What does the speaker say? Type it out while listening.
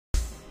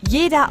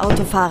Jeder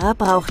Autofahrer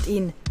braucht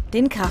ihn,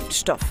 den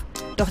Kraftstoff.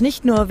 Doch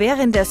nicht nur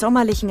während der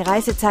sommerlichen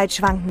Reisezeit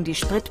schwanken die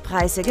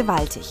Spritpreise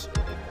gewaltig.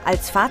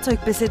 Als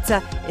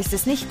Fahrzeugbesitzer ist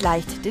es nicht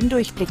leicht, den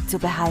Durchblick zu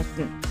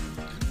behalten.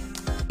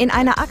 In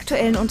einer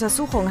aktuellen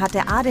Untersuchung hat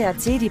der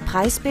ADAC die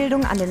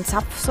Preisbildung an den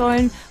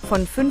Zapfsäulen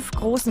von 5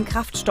 großen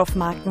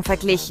Kraftstoffmarken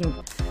verglichen.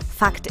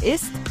 Fakt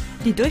ist,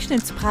 die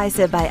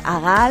Durchschnittspreise bei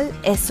Aral,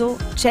 Esso,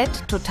 Jet,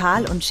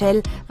 Total und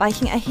Shell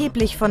weichen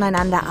erheblich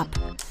voneinander ab.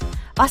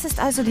 Was ist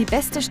also die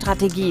beste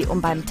Strategie,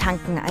 um beim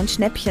Tanken ein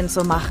Schnäppchen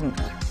zu machen?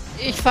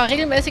 Ich fahre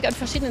regelmäßig an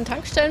verschiedenen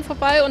Tankstellen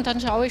vorbei und dann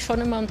schaue ich schon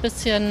immer ein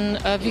bisschen,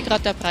 wie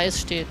gerade der Preis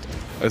steht.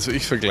 Also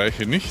ich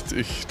vergleiche nicht,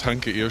 ich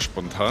tanke eher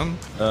spontan.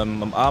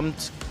 Am Abend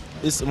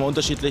ist immer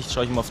unterschiedlich,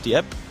 schaue ich mal auf die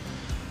App.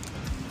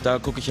 Da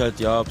gucke ich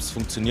halt, ja, ob es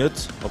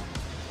funktioniert, ob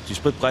die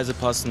Spritpreise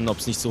passen, ob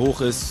es nicht so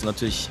hoch ist.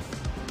 Natürlich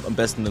am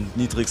besten den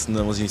niedrigsten,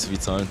 da muss ich nicht so viel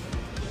zahlen.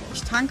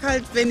 Ich tanke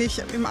halt, wenn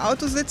ich im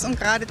Auto sitze und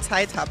gerade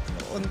Zeit habe.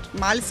 Und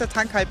mal ist der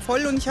Tank halb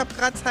voll und ich habe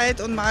gerade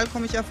Zeit und mal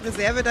komme ich auf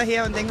Reserve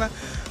daher und denke mir,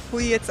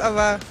 hui, jetzt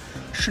aber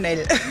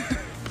schnell.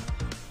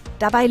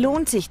 Dabei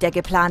lohnt sich der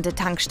geplante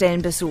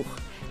Tankstellenbesuch.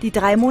 Die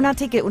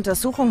 3-monatige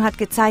Untersuchung hat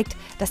gezeigt,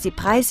 dass die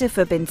Preise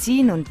für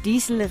Benzin und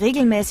Diesel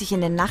regelmäßig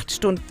in den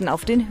Nachtstunden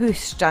auf den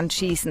Höchststand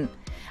schießen.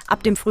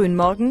 Ab dem frühen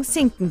Morgen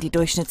sinken die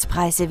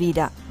Durchschnittspreise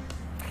wieder.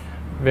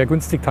 Wer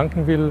günstig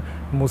tanken will,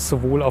 muss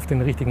sowohl auf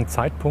den richtigen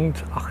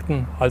Zeitpunkt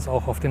achten, als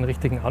auch auf den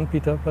richtigen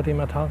Anbieter, bei dem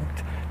er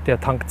tankt. Der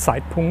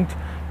Tankzeitpunkt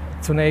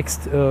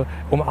zunächst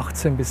um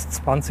 18 bis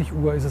 20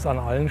 Uhr ist es an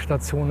allen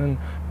Stationen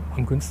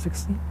am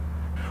günstigsten.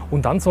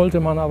 Und dann sollte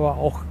man aber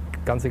auch,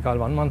 ganz egal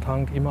wann man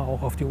tankt, immer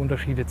auch auf die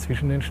Unterschiede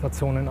zwischen den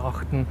Stationen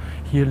achten.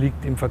 Hier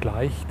liegt im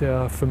Vergleich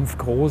der 5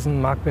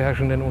 großen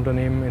marktbeherrschenden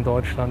Unternehmen in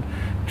Deutschland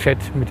Jet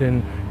mit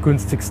den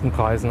günstigsten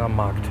Preisen am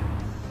Markt.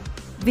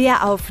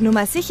 Wer auf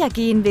Nummer sicher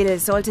gehen will,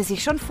 sollte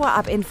sich schon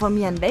vorab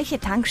informieren, welche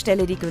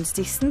Tankstelle die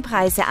günstigsten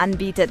Preise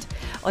anbietet.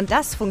 Und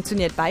das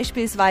funktioniert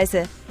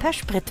beispielsweise per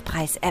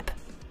Spritpreis-App.